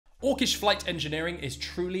Orkish flight engineering is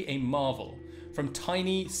truly a marvel. From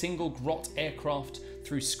tiny single grot aircraft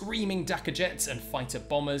through screaming Dakar jets and fighter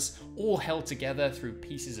bombers, all held together through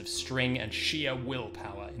pieces of string and sheer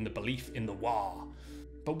willpower in the belief in the war.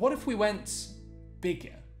 But what if we went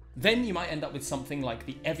bigger? Then you might end up with something like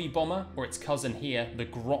the Heavy bomber, or its cousin here, the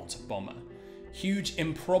grot bomber. Huge,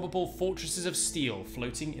 improbable fortresses of steel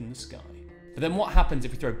floating in the sky. But then what happens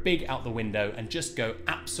if we throw big out the window and just go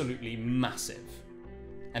absolutely massive?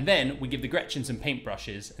 And then we give the Gretchen some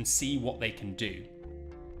paintbrushes and see what they can do.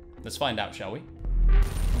 Let's find out, shall we?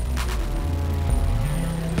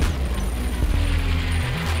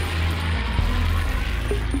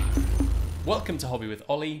 Welcome to Hobby with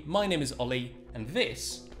Ollie. My name is Ollie, and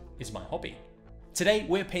this is my hobby. Today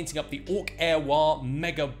we're painting up the ORK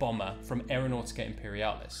MEGA BOMMER from Aeronautica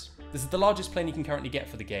Imperialis. This is the largest plane you can currently get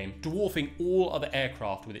for the game, dwarfing all other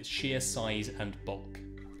aircraft with its sheer size and bulk.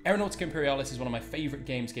 Aeronautica Imperialis is one of my favourite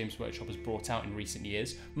games Games Workshop has brought out in recent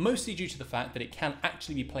years, mostly due to the fact that it can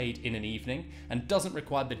actually be played in an evening and doesn't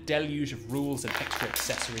require the deluge of rules and extra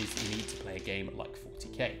accessories that you need to play a game like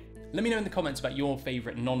 40k. Let me know in the comments about your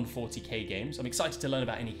favourite non-40k games. I'm excited to learn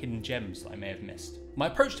about any hidden gems that I may have missed. My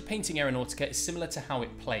approach to painting Aeronautica is similar to how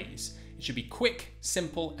it plays. It should be quick,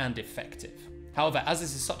 simple and effective. However, as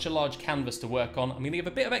this is such a large canvas to work on, I'm going to give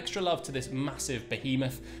a bit of extra love to this massive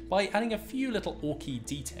behemoth by adding a few little orky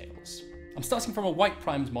details. I'm starting from a white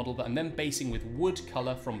primed model that I'm then basing with wood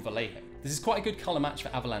colour from Vallejo. This is quite a good colour match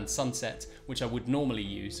for Avalanche Sunset, which I would normally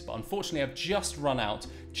use, but unfortunately I've just run out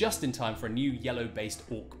just in time for a new yellow based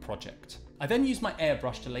orc project. I then used my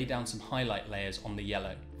airbrush to lay down some highlight layers on the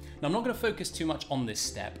yellow. Now I'm not going to focus too much on this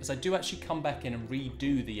step, as I do actually come back in and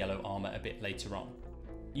redo the yellow armour a bit later on.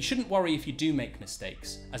 You shouldn't worry if you do make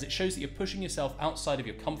mistakes, as it shows that you're pushing yourself outside of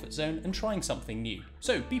your comfort zone and trying something new.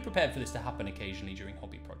 So be prepared for this to happen occasionally during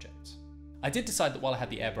hobby projects. I did decide that while I had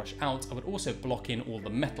the airbrush out, I would also block in all the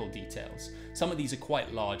metal details. Some of these are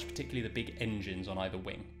quite large, particularly the big engines on either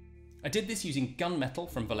wing. I did this using gunmetal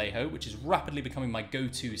from Vallejo, which is rapidly becoming my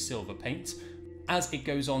go-to silver paint, as it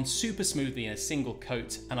goes on super smoothly in a single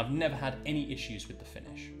coat, and I've never had any issues with the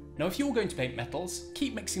finish. Now if you're going to paint metals,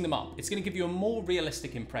 keep mixing them up. It's going to give you a more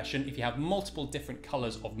realistic impression if you have multiple different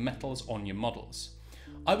colours of metals on your models.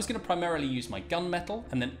 I was going to primarily use my gunmetal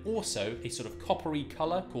and then also a sort of coppery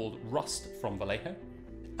colour called rust from Vallejo.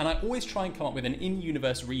 And I always try and come up with an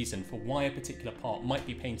in-universe reason for why a particular part might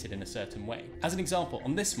be painted in a certain way. As an example,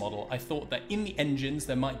 on this model, I thought that in the engines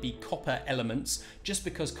there might be copper elements, just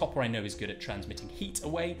because copper I know is good at transmitting heat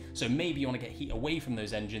away, so maybe you want to get heat away from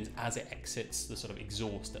those engines as it exits the sort of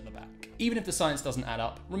exhaust at the back. Even if the science doesn't add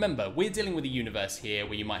up, remember, we're dealing with a universe here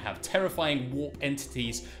where you might have terrifying warp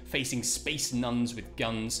entities facing space nuns with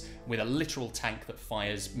guns, with a literal tank that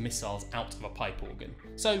fires missiles out of a pipe organ.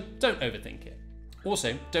 So don't overthink it.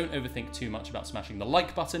 Also, don't overthink too much about smashing the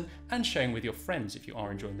like button and sharing with your friends if you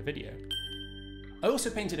are enjoying the video. I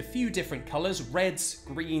also painted a few different colours, reds,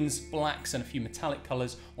 greens, blacks and a few metallic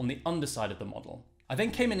colours on the underside of the model. I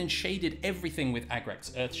then came in and shaded everything with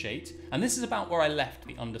Agrex Earthshade, and this is about where I left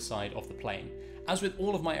the underside of the plane. As with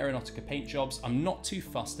all of my Aeronautica paint jobs, I'm not too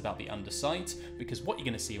fussed about the underside, because what you're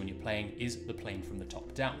going to see when you're playing is the plane from the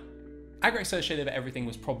top down. Agrex Earthshade over everything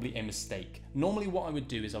was probably a mistake. Normally what I would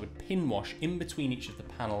do is I would pin wash in between each of the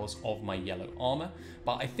panels of my yellow armour,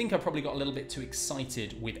 but I think I probably got a little bit too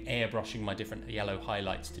excited with airbrushing my different yellow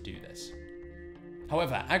highlights to do this.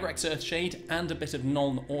 However, Agrex Earthshade and a bit of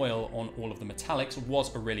non-oil on all of the metallics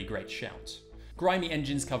was a really great shout. Grimy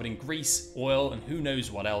engines covered in grease, oil and who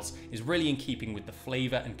knows what else is really in keeping with the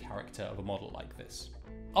flavour and character of a model like this.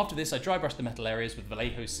 After this I dry brushed the metal areas with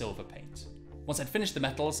Vallejo silver paint. Once I'd finished the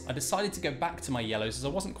metals, I decided to go back to my yellows as I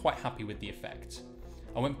wasn't quite happy with the effect.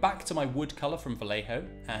 I went back to my wood colour from Vallejo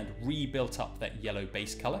and rebuilt up that yellow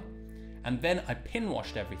base colour, and then I pin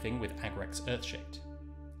washed everything with Agrex Earthshade.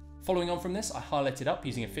 Following on from this, I highlighted up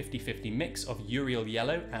using a 50-50 mix of Uriel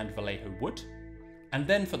yellow and Vallejo wood, and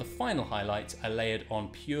then for the final highlight I layered on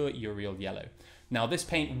pure Uriel yellow. Now this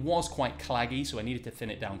paint was quite claggy, so I needed to thin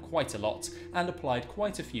it down quite a lot and applied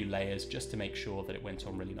quite a few layers just to make sure that it went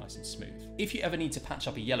on really nice and smooth. If you ever need to patch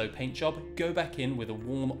up a yellow paint job, go back in with a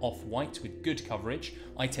warm off-white with good coverage.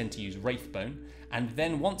 I tend to use Wraithbone, and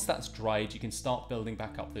then once that's dried you can start building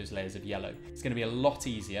back up those layers of yellow. It's going to be a lot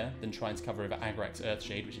easier than trying to cover over Agrex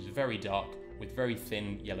Earthshade, which is very dark with very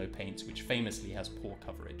thin yellow paint, which famously has poor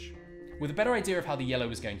coverage. With a better idea of how the yellow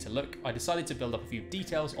was going to look, I decided to build up a few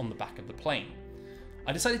details on the back of the plane.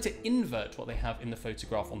 I decided to invert what they have in the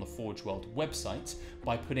photograph on the Forge World website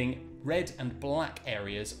by putting red and black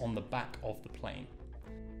areas on the back of the plane.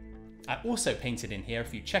 I also painted in here a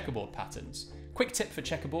few checkerboard patterns. Quick tip for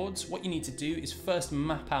checkerboards, what you need to do is first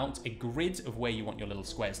map out a grid of where you want your little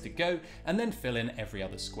squares to go, and then fill in every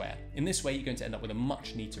other square. In this way, you're going to end up with a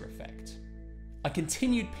much neater effect. I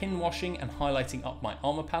continued pin washing and highlighting up my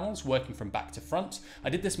armor panels, working from back to front. I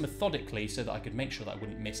did this methodically so that I could make sure that I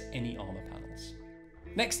wouldn't miss any armor panels.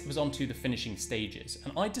 Next was on to the finishing stages,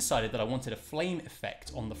 and I decided that I wanted a flame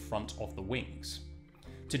effect on the front of the wings.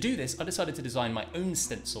 To do this, I decided to design my own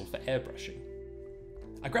stencil for airbrushing.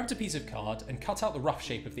 I grabbed a piece of card and cut out the rough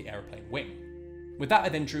shape of the aeroplane wing. With that, I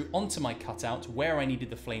then drew onto my cutout where I needed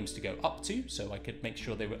the flames to go up to, so I could make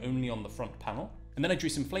sure they were only on the front panel. And then I drew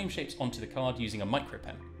some flame shapes onto the card using a micro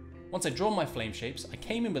pen. Once I'd drawn my flame shapes, I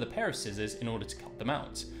came in with a pair of scissors in order to cut them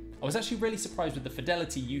out. I was actually really surprised with the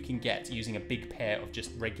fidelity you can get using a big pair of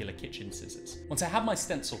just regular kitchen scissors. Once I had my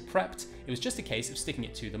stencil prepped, it was just a case of sticking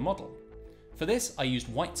it to the model. For this, I used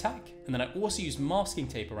white tack, and then I also used masking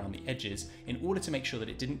tape around the edges in order to make sure that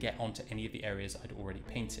it didn't get onto any of the areas I'd already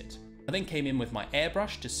painted. I then came in with my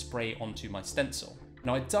airbrush to spray onto my stencil.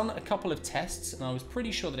 Now, I'd done a couple of tests and I was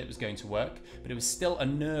pretty sure that it was going to work, but it was still a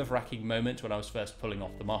nerve-wracking moment when I was first pulling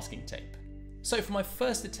off the masking tape. So for my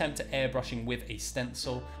first attempt at airbrushing with a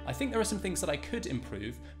stencil, I think there are some things that I could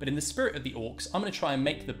improve, but in the spirit of the orcs, I'm going to try and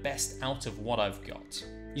make the best out of what I've got.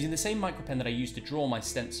 Using the same micro pen that I used to draw my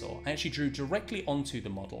stencil, I actually drew directly onto the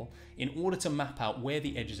model in order to map out where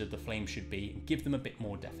the edges of the flame should be and give them a bit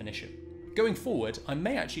more definition. Going forward, I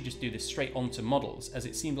may actually just do this straight onto models, as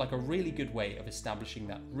it seemed like a really good way of establishing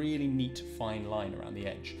that really neat fine line around the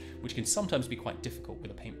edge, which can sometimes be quite difficult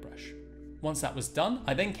with a paintbrush. Once that was done,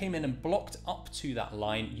 I then came in and blocked up to that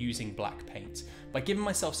line using black paint. By giving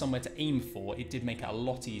myself somewhere to aim for, it did make it a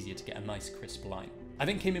lot easier to get a nice crisp line. I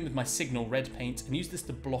then came in with my signal red paint and used this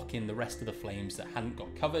to block in the rest of the flames that hadn't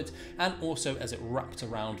got covered, and also as it wrapped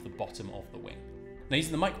around the bottom of the wing. Now,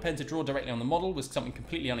 using the micro pen to draw directly on the model was something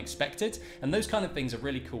completely unexpected, and those kind of things are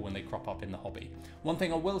really cool when they crop up in the hobby. One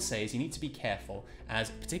thing I will say is you need to be careful, as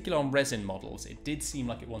particularly on resin models, it did seem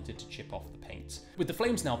like it wanted to chip off the paint. With the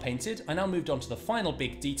flames now painted, I now moved on to the final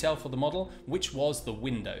big detail for the model, which was the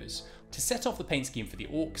windows. To set off the paint scheme for the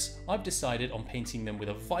orcs, I've decided on painting them with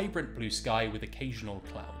a vibrant blue sky with occasional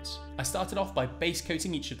clouds. I started off by base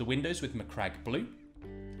coating each of the windows with Macragge blue,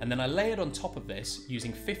 and then I layered on top of this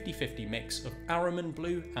using 50-50 mix of Ahriman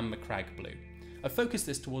blue and Macragge blue. I focused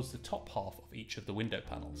this towards the top half of each of the window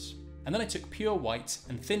panels. And then I took pure white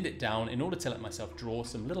and thinned it down in order to let myself draw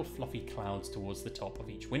some little fluffy clouds towards the top of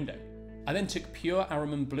each window. I then took pure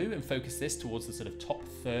Ahriman blue and focused this towards the sort of top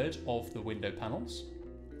third of the window panels.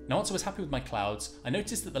 Now, once I was happy with my clouds, I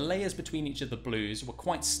noticed that the layers between each of the blues were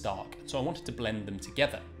quite stark, so I wanted to blend them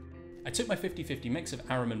together. I took my 50-50 mix of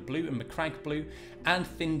Ahriman blue and Macragge blue and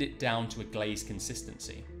thinned it down to a glaze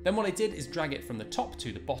consistency. Then what I did is drag it from the top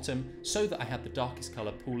to the bottom so that I had the darkest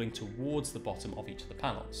colour pooling towards the bottom of each of the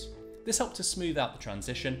panels. This helped to smooth out the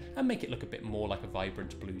transition and make it look a bit more like a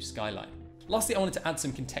vibrant blue skyline. Lastly, I wanted to add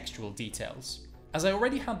some contextual details. As I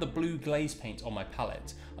already had the blue glaze paint on my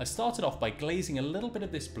palette, I started off by glazing a little bit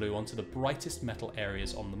of this blue onto the brightest metal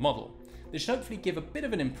areas on the model. This should hopefully give a bit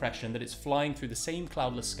of an impression that it's flying through the same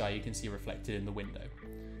cloudless sky you can see reflected in the window.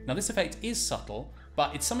 Now, this effect is subtle,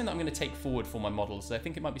 but it's something that I'm going to take forward for my models, so I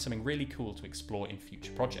think it might be something really cool to explore in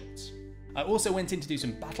future projects. I also went in to do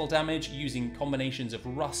some battle damage using combinations of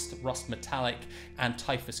rust, rust metallic, and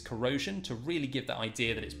typhus corrosion to really give that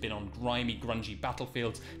idea that it's been on grimy, grungy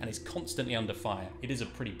battlefields and is constantly under fire. It is a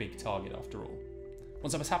pretty big target after all.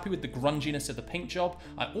 Once I was happy with the grunginess of the paint job,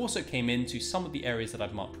 I also came into some of the areas that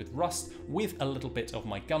I'd marked with rust with a little bit of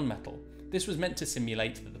my gunmetal. This was meant to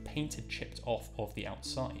simulate that the paint had chipped off of the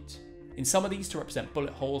outside. In some of these, to represent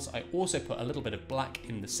bullet holes, I also put a little bit of black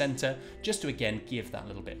in the centre, just to again give that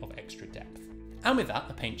little bit of extra depth. And with that,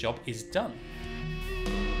 the paint job is done.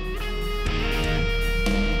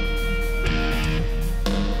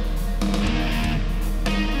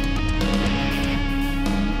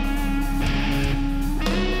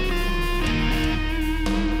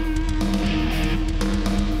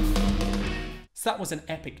 So that was an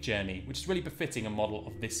epic journey, which is really befitting a model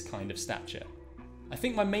of this kind of stature. I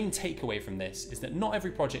think my main takeaway from this is that not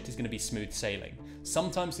every project is going to be smooth sailing.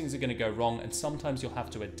 Sometimes things are going to go wrong, and sometimes you'll have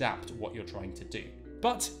to adapt what you're trying to do.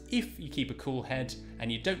 But if you keep a cool head and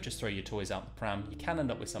you don't just throw your toys out the pram, you can end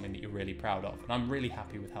up with something that you're really proud of, and I'm really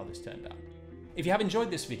happy with how this turned out. If you have enjoyed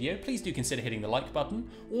this video, please do consider hitting the like button.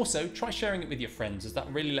 Also, try sharing it with your friends, as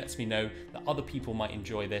that really lets me know that other people might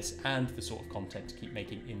enjoy this and the sort of content to keep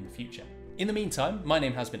making in the future. In the meantime, my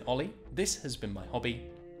name has been Ollie, this has been my hobby,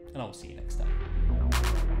 and I will see you next time.